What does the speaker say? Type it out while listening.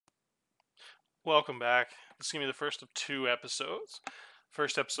Welcome back. This is going to be the first of two episodes.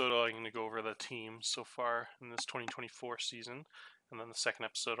 First episode, I'm going to go over the teams so far in this 2024 season. And then the second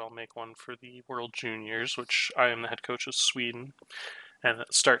episode, I'll make one for the World Juniors, which I am the head coach of Sweden. And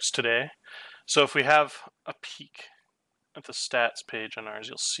it starts today. So if we have a peek at the stats page on ours,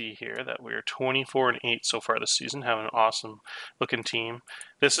 you'll see here that we're 24-8 so far this season, having an awesome looking team.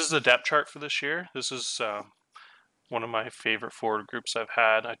 This is the depth chart for this year. This is one of my favorite forward groups I've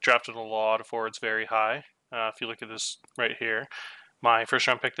had. I drafted a lot of forwards very high. If you look at this right here, my first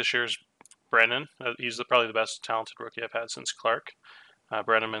round pick this year is Brennan. He's probably the best talented rookie I've had since Clark.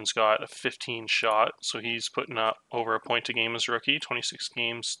 Brenneman's got a 15 shot, so he's putting up over a point a game as a rookie, 26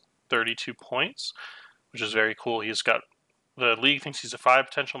 games, 32 points, which is very cool. The league thinks he's a 5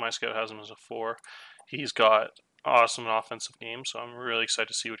 potential. My scout has him as a 4. He's got awesome offensive game, so I'm really excited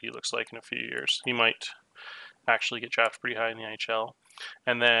to see what he looks like in a few years. He might actually get drafted pretty high in the NHL.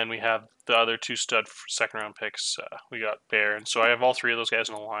 And then we have the other two stud second round picks. We got Barrie, and so I have all three of those guys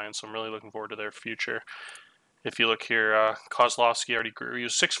in the line, so I'm really looking forward to their future. If you look here, Kozlowski already grew. He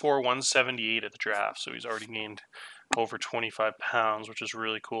was 6'4", 178 at the draft, so he's already gained over 25 pounds, which is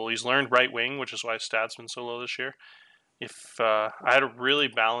really cool. He's learned right wing, which is why his stats been so low this year. I had a really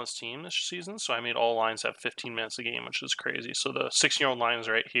balanced team this season, so I made all lines have 15 minutes a game, which is crazy. So the 16-year-old line is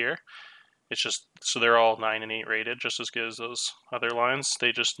right here. It's just so they're all 9 and 8 rated, just as good as those other lines.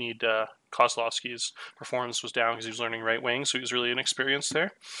 They just need Kozlowski's performance was down because he was learning right wing, so he was really inexperienced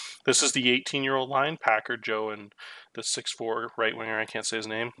there. This is the 18-year-old line, Packard, Joe, and the 6'4" right winger. I can't say his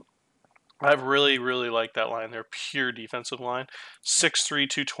name. I've really liked that line. They're pure defensive line. 6'3",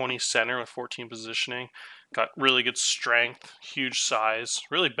 220 center with 14 positioning. Got really good strength, huge size,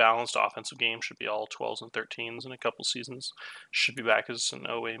 really balanced offensive game. Should be all 12s and 13s in a couple seasons. Should be back as an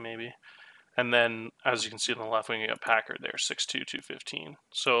OA maybe. And then, as you can see on the left wing, you got Packard there, 6'2", 215.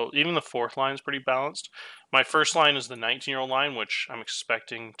 So even the fourth line is pretty balanced. My first line is the 19-year-old line, which I'm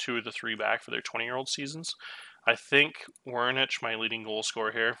expecting 2 of the 3 back for their 20-year-old seasons. I think Wernich, my leading goal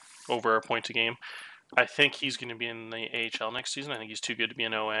scorer here, over a point a game, I think he's going to be in the AHL next season. I think he's too good to be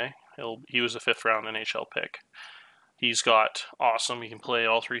an OA. He was a 5th round NHL pick. He's got awesome. He can play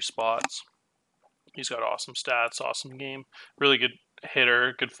all 3 spots. He's got awesome stats, awesome game, really good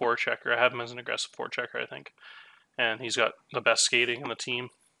hitter, good forechecker. I have him as an aggressive forechecker, I think. And he's got the best skating on the team.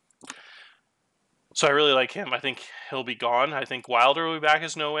 So I really like him. I think he'll be gone. I think Wilder will be back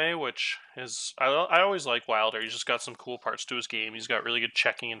as no way, which is I always like Wilder. He's just got some cool parts to his game. He's got really good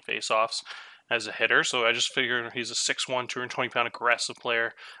checking and face-offs as a hitter. So I just figured he's a 6'1", 220-pound aggressive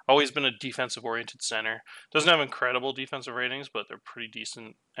player. Always been a defensive-oriented center. Doesn't have incredible defensive ratings, but they're pretty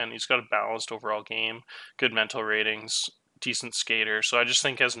decent. And he's got a balanced overall game, good mental ratings, decent skater. So I just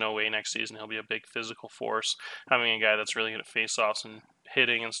think as no way next season he'll be a big physical force. Having a guy that's really good at face-offs and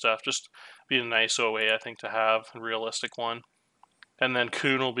hitting and stuff, just be a nice OA I think to have, a realistic one. And then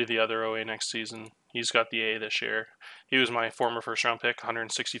Kuhn will be the other OA next season. He's got the A this year. He was my former first round pick,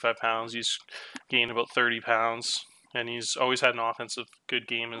 165 pounds. He's gained about 30 pounds, and he's always had an offensive good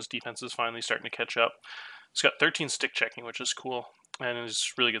game. His defense is finally starting to catch up. He's got 13 stick checking, which is cool, and he's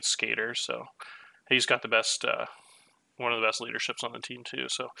a really good skater. So he's got the best, one of the best leaderships on the team too.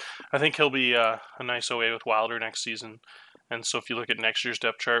 So I think he'll be a nice OA with Wilder next season. And so if you look at next year's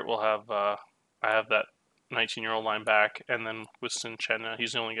depth chart, we'll have I have that 19-year-old line back, and then with Sinchenna,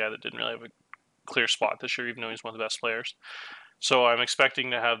 he's the only guy that didn't really have a clear spot this year, even though he's one of the best players. So I'm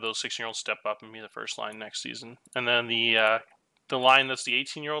expecting to have those 16-year-olds step up and be the first line next season. And then the line that's the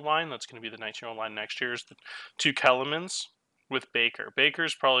 18-year-old line, that's going to be the 19-year-old line next year, is the 2 Kellermans with Baker.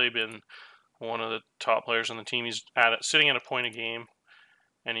 Baker's probably been one of the top players on the team. He's sitting at a point a game,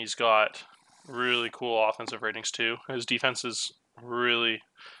 and he's got really cool offensive ratings too. His defense is really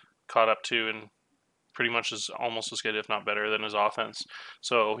caught up to and pretty much is almost as good, if not better, than his offense.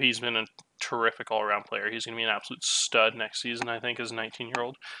 So he's been a terrific all-around player. He's going to be an absolute stud next season, I think, as a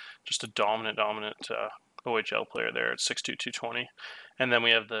 19-year-old. Just a dominant OHL player there at 6'2", 220. And then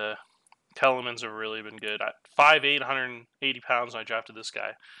we have the Kellermans have really been good. At 5'8", 180 pounds, I drafted this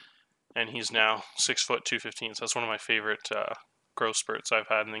guy. And he's now 6 foot 215. So that's one of my favorite growth spurts I've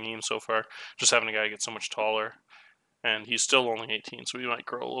had in the game so far. Just having a guy get so much taller. And he's still only 18, so he might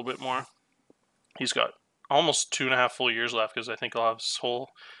grow a little bit more. He's got almost 2.5 full years left because I think he'll have his whole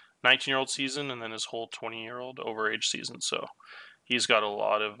 19-year-old season and then his whole 20-year-old overage season. So he's got a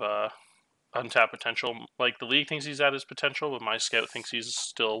lot of untapped potential. Like the league thinks he's at his potential, but my scout thinks he's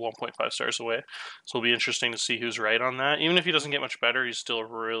still 1.5 stars away. So it'll be interesting to see who's right on that. Even if he doesn't get much better, he's still a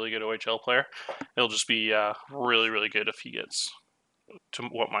really good OHL player. It'll just be really good if he gets to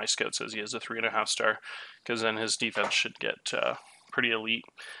what my scout says he is, a 3.5 star, because then his defense should get pretty elite,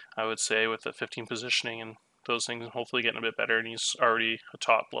 I would say, with the 15 positioning and those things, and hopefully getting a bit better. And he's already a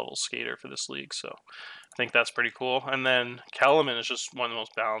top level skater for this league, so I think that's pretty cool. And then Kellerman is just one of the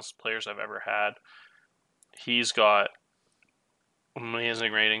most balanced players I've ever had. He's got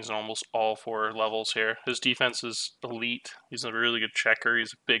amazing ratings in almost all 4 levels here. His defense is elite. He's a really good checker.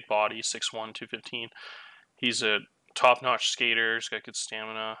 He's a big body, 6'1", 215. He's a top-notch skater. He's got good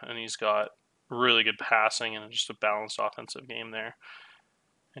stamina, and he's got really good passing and just a balanced offensive game there.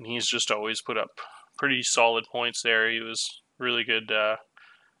 And he's just always put up pretty solid points there. He was really good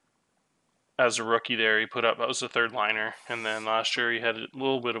as a rookie there. He put up, that was the 3rd liner. And then last year he had a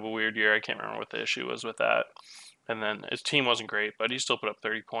little bit of a weird year. I can't remember what the issue was with that. And then his team wasn't great, but he still put up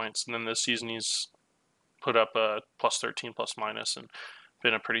 30 points. And then this season he's put up a plus 13, plus minus, and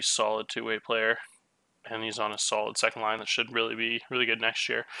been a pretty solid 2-way player. And he's on a solid second line that should really be really good next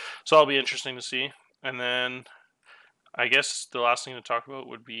year. So that'll be interesting to see. And then I guess the last thing to talk about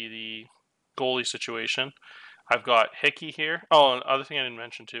would be the goalie situation. I've got Hickey here. Oh, and the other thing I didn't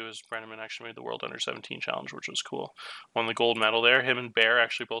mention too is Brenneman actually made the World Under-17 Challenge, which was cool. Won the gold medal there. Him and Bear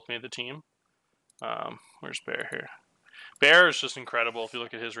actually both made the team. Where's Bear here? Bear is just incredible. If you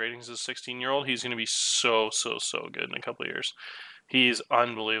look at his ratings as a 16-year-old, he's going to be so good in a couple of years. He's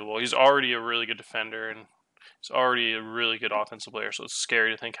unbelievable. He's already a really good defender, and he's already a really good offensive player, so it's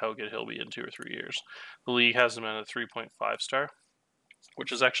scary to think how good he'll be in 2 or 3 years. The league has him at a 3.5 star,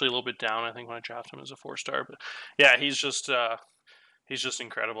 which is actually a little bit down, I think, when I drafted him as a 4 star. But yeah, he's just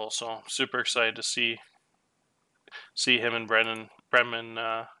incredible. So I'm super excited to see him and Brenman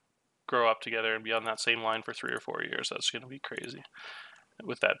grow up together and be on that same line for 3 or 4 years. That's going to be crazy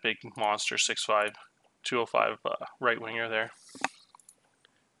with that big monster 6'5", 205 right winger there.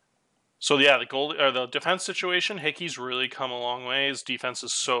 So yeah, the defense situation, Hickey's really come a long way. His defense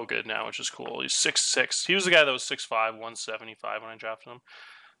is so good now, which is cool. He's 6'6". He was the guy that was 6'5", 175 when I drafted him.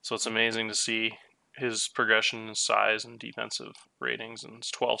 So it's amazing to see his progression in size and defensive ratings, and his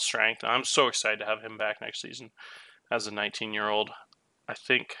 12 strength. I'm so excited to have him back next season as a 19-year-old. I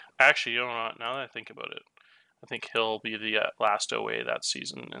think, actually, you know what, now that I think about it, I think he'll be the last OA that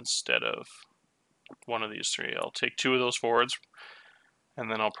season instead of one of these 3. I'll take 2 of those forwards, and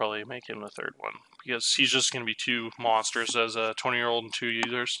then I'll probably make him the 3rd one, because he's just going to be 2 monsters as a 20-year-old and 2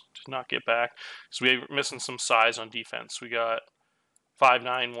 users to not get back. So we're missing some size on defense. We got 5'9",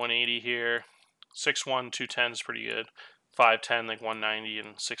 180 here. 6'1", 210 is pretty good. 5'10", like 190,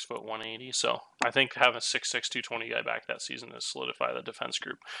 and 6 foot 180. So I think having a 6'6", 220 guy back that season to solidify the defense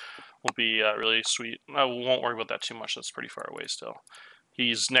group will be really sweet. I won't worry about that too much. That's pretty far away still.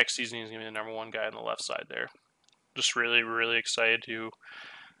 Next season he's going to be the #1 guy on the left side there. Just really excited to.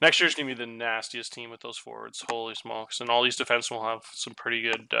 Next year's going to be the nastiest team with those forwards. Holy smokes. And all these defensemen will have some pretty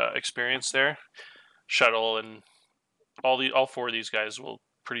good experience there. Shuttle and all 4 of these guys will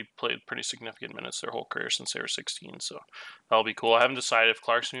played pretty significant minutes their whole career since they were 16. So that'll be cool. I haven't decided if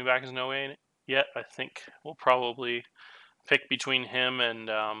Clark's going to be back as an OA yet. I think we'll probably pick between him and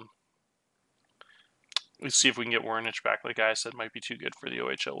let's see if we can get Warnich back. Like I said, might be too good for the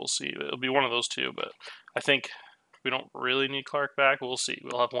OHL. We'll see. It'll be one of those 2, but I think we don't really need Clark back. We'll see.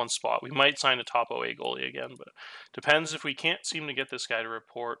 We'll have 1 spot. We might sign a top OA goalie again, but depends if we can't seem to get this guy to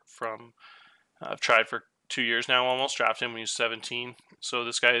report from. I've tried for 2 years now, almost drafted him when he was 17. So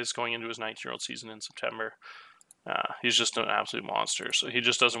this guy is going into his 19-year-old season in September. He's just an absolute monster. So he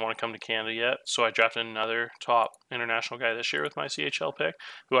just doesn't want to come to Canada yet. So I drafted another top international guy this year with my CHL pick,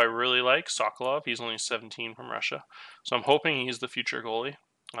 who I really like, Sokolov. He's only 17 from Russia. So I'm hoping he's the future goalie.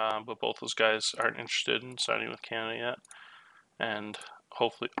 But both those guys aren't interested in signing with Canada yet. And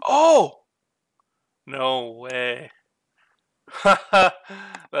hopefully... Oh! No way.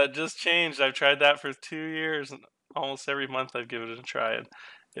 That just changed. I've tried that for 2 years, and almost every month I've given it a try, and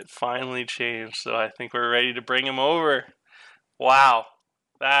it finally changed. So I think we're ready to bring him over. Wow,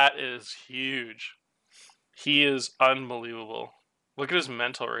 that is huge. He is unbelievable. Look at his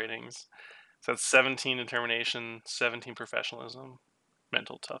mental ratings. So that's 17 determination, 17 professionalism,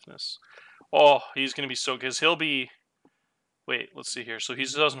 mental toughness. Oh, he's going to be so good. He'll be... Wait, let's see here. So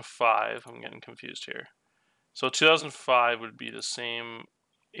he's 2005. I'm getting confused here. So 2005 would be the same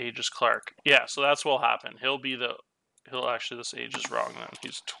age as Clark. Yeah, so that's what will happen. He'll actually, this age is wrong then.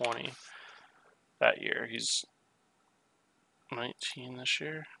 He's 20 that year. He's 19 this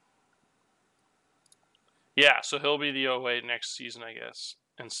year. Yeah, so he'll be the OA next season, I guess,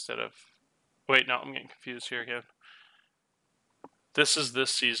 instead of... Wait, no, I'm getting confused here again. This is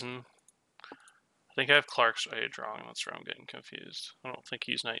this season. I think I have Clark's age wrong. That's where I'm getting confused. I don't think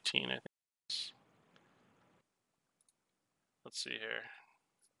he's 19. I think let's see here.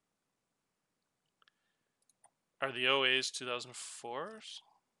 Are the OAs 2004s?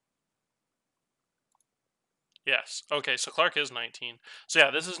 Yes. Okay, so Clark is 19. So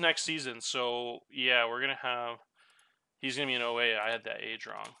yeah, this is next season. So yeah, we're gonna have. He's gonna be an OA. I had that age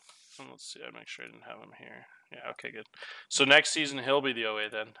wrong. Let's see. I make sure I didn't have him here. Yeah. Okay. Good. So next season he'll be the OA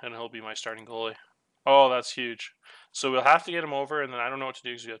then, and he'll be my starting goalie. Oh, that's huge. So we'll have to get him over, and then I don't know what to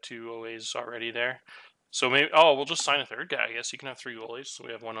do because we have 2 OAs already there. So maybe we'll just sign a third guy. I guess you can have 3 goalies, so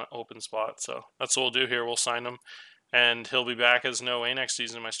we have 1 open spot. So that's what we'll do here. We'll sign him, and he'll be back as an OA next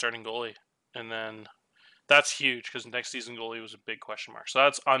season, my starting goalie, and then that's huge because next season goalie was a big question mark. So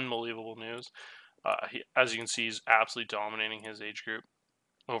that's unbelievable news. As you can see, he's absolutely dominating his age group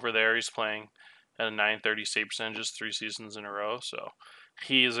over there. He's playing at a 930 save percentage 3 seasons in a row. So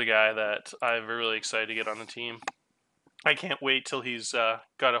he is a guy that I'm really excited to get on the team. I can't wait till he's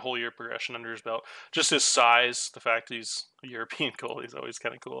got a whole year progression under his belt. Just his size, the fact that he's a European goalie is always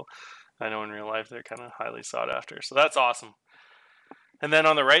kind of cool. I know in real life they're kind of highly sought after. So that's awesome. And then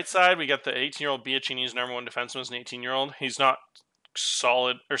on the right side, we got the 18-year-old Biachini's number 1 defenseman, is an 18-year-old. He's not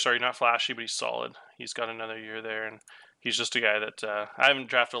solid, or sorry, not flashy, but he's solid. He's got another year there, and he's just a guy that I haven't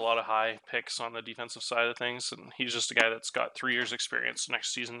drafted a lot of high picks on the defensive side of things, and he's just a guy that's got 3 years experience.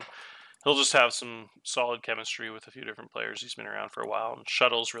 Next season, he'll just have some solid chemistry with a few different players. He's been around for a while, and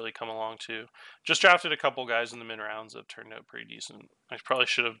Shuttle's really come along too. Just drafted a couple guys in the mid rounds that have turned out pretty decent. I probably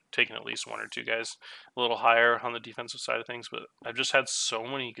should have taken at least 1 or 2 guys a little higher on the defensive side of things, but I've just had so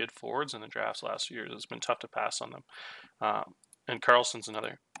many good forwards in the drafts last few years. It's been tough to pass on them. And Carlson's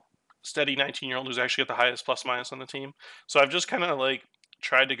another steady 19-year-old who's actually got the highest plus minus on the team. So I've just kind of like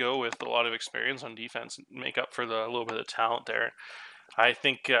tried to go with a lot of experience on defense and make up for the little bit of talent there. I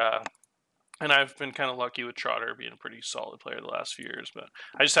think and I've been kind of lucky with Trotter being a pretty solid player the last few years, but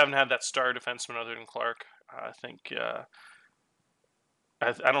I just haven't had that star defenseman other than Clark. I think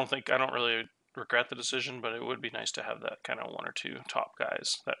I don't really regret the decision, but it would be nice to have that kind of 1 or 2 top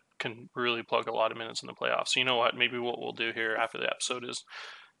guys that can really plug a lot of minutes in the playoffs. So you know what? Maybe what we'll do here after the episode is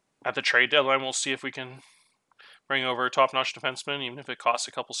at the trade deadline, we'll see if we can bring over a top-notch defenseman, even if it costs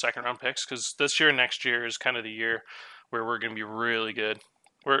a couple second-round picks, because this year and next year is kind of the year where we're going to be really good.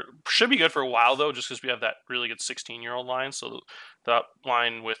 We should be good for a while, though, just because we have that really good 16-year-old line. So that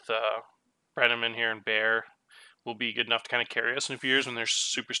line with Brenneman here and Bear will be good enough to kind of carry us in a few years when there's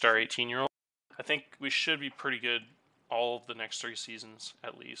superstar 18-year-old. I think we should be pretty good all of the next 3 seasons,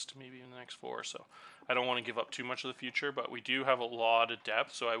 at least, maybe even the next 4. So I don't want to give up too much of the future, but we do have a lot of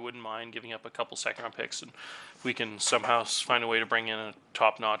depth, so I wouldn't mind giving up a couple second-round picks, and we can somehow find a way to bring in a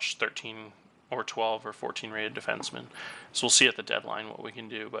top-notch 13 or 12 or 14 rated defenseman. So we'll see at the deadline what we can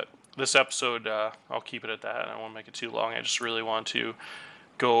do. But this episode, I'll keep it at that. I don't want to make it too long. I just really want to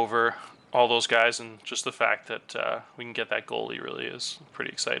go over all those guys, and just the fact that we can get that goalie really is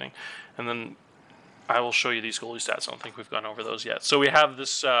pretty exciting. And then I will show you these goalie stats. I don't think we've gone over those yet. So we have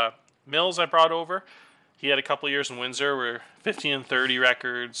this Mills I brought over. He had a couple years in Windsor where 15-30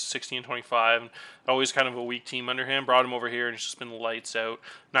 records, 16-25, always kind of a weak team under him. Brought him over here, and he's just been lights out.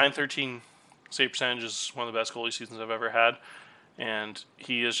 913 save percentage is one of the best goalie seasons I've ever had, and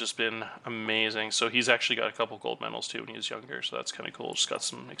he has just been amazing. So he's actually got a couple gold medals too when he was younger, so that's kind of cool. Just got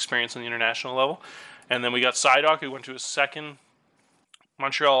some experience on the international level. And then we got Sidock, who went to his second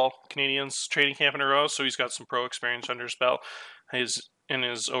Montreal Canadiens training camp in a row, so he's got some pro experience under his belt. In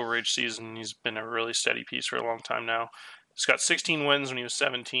his overage season, he's been a really steady piece for a long time now. He's got 16 wins when he was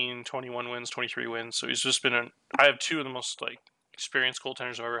 17, 21 wins, 23 wins. So he's just been I have 2 of the most experienced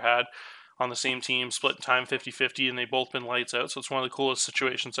goaltenders I've ever had on the same team, split time 50-50, and they've both been lights out. So it's one of the coolest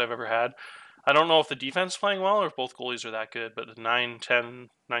situations I've ever had. I don't know if the defense is playing well or if both goalies are that good, but the 9-10,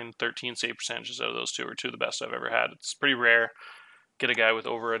 9-13 save percentages out of those 2 are 2 of the best I've ever had. It's pretty rare get a guy with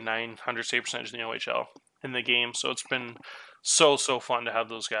over a 900 save percentage in the OHL in the game. So it's been so fun to have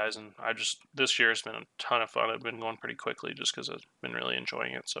those guys, and this year has been a ton of fun. I've been going pretty quickly just because I've been really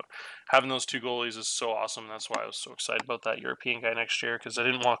enjoying it. So having those 2 goalies is so awesome. That's why I was so excited about that European guy next year, because I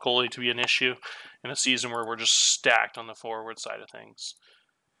didn't want goalie to be an issue in a season where we're just stacked on the forward side of things.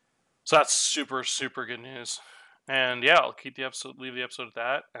 So that's super good news. And yeah, I'll leave the episode at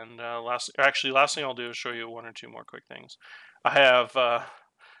that. And last thing I'll do is show you 1 or 2 more quick things. I have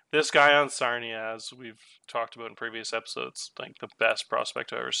this guy on Sarnia, as we've talked about in previous episodes, like the best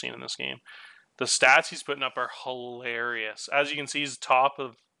prospect I've ever seen in this game. The stats he's putting up are hilarious. As you can see, he's top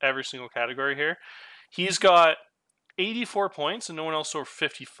of every single category here. He's got 84 points and no one else over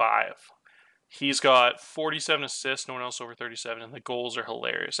 55. He's got 47 assists, no one else over 37, and the goals are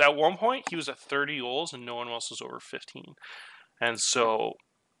hilarious. At one point, he was at 30 goals and no one else was over 15. And so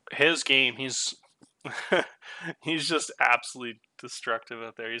his game, he's he's just absolutely destructive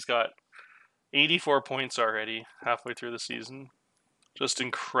out there. He's got 84 points already halfway through the season. Just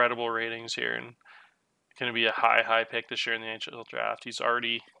incredible ratings here, and going to be a high pick this year in the NHL draft. He's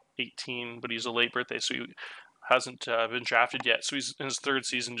already 18, but he's a late birthday, so he hasn't been drafted yet. So he's in his third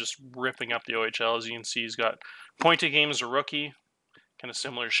season just ripping up the OHL. As you can see, he's got point a game as a rookie, kind of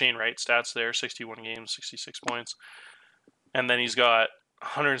similar to Shane Wright stats there, 61 games, 66 points. And then he's got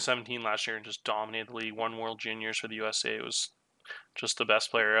 117 last year and just dominated the league. Won World Juniors for the USA. It was just the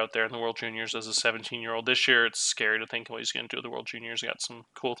best player out there in the World Juniors as a 17-year-old. This year, it's scary to think what he's going to do at the World Juniors. I got some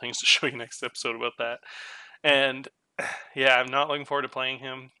cool things to show you next episode about that. And yeah, I'm not looking forward to playing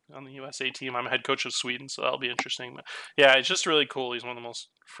him on the USA team. I'm head coach of Sweden, so that'll be interesting. But yeah, it's just really cool. He's one of the most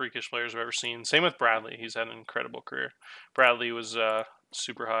freakish players I've ever seen. Same with Bradley. He's had an incredible career. Bradley was a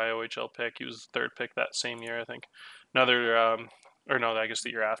super high OHL pick. He was the third pick that same year, I think. I guess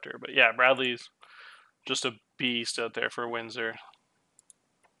the year after. But yeah, Bradley's just a beast out there for Windsor.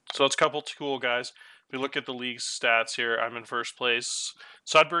 So it's a couple cool guys. If we look at the league's stats here, I'm in first place.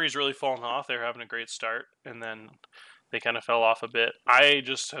 Sudbury's really fallen off. They're having a great start, and then they kind of fell off a bit. I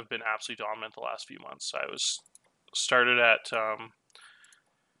just have been absolutely dominant the last few months. I started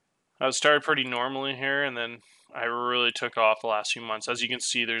pretty normally here, and then I really took off the last few months. As you can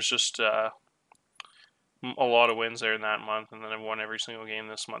see, there's just a lot of wins there in that month, and then I've won every single game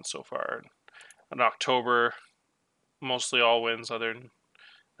this month so far. In October, mostly all wins other than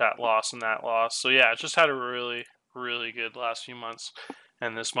that loss and that loss. So yeah, it's just had a really, really good last few months.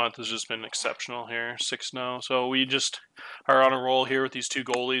 And this month has just been exceptional here, 6-0. So we just are on a roll here with these two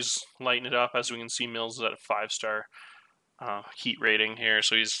goalies, lighting it up. As we can see, Mills is at a 5-star heat rating here,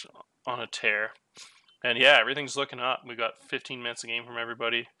 so he's on a tear. And yeah, everything's looking up. We got 15 minutes a game from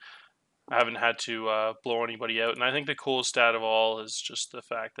everybody. I haven't had to blow anybody out. And I think the coolest stat of all is just the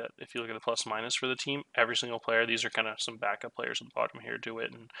fact that if you look at the plus minus for the team, every single player, these are kind of some backup players at the bottom here, do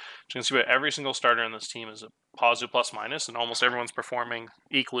it. And you can see what every single starter on this team is a positive plus minus, and almost everyone's performing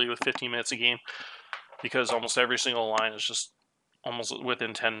equally with 15 minutes a game because almost every single line is just almost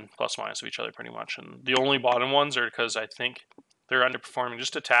within 10 plus minus of each other pretty much. And the only bottom ones are because I think they're underperforming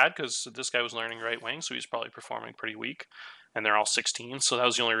just a tad because this guy was learning right wing, so he's probably performing pretty weak. And they're all 16, so that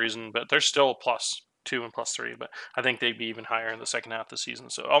was the only reason. But they're still +2 and +3, but I think they'd be even higher in the second half of the season.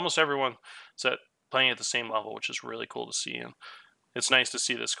 So almost everyone is playing at the same level, which is really cool to see. And it's nice to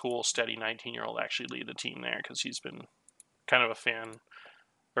see this cool, steady 19-year-old actually lead the team there because he's been kind of a fan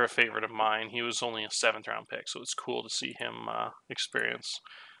or a favorite of mine. He was only a 7th-round pick, so it's cool to see him experience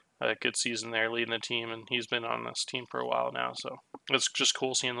a good season there leading the team, and he's been on this team for a while now. So it's just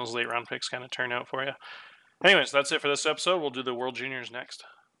cool seeing those late-round picks kind of turn out for you. Anyways, that's it for this episode. We'll do the World Juniors next.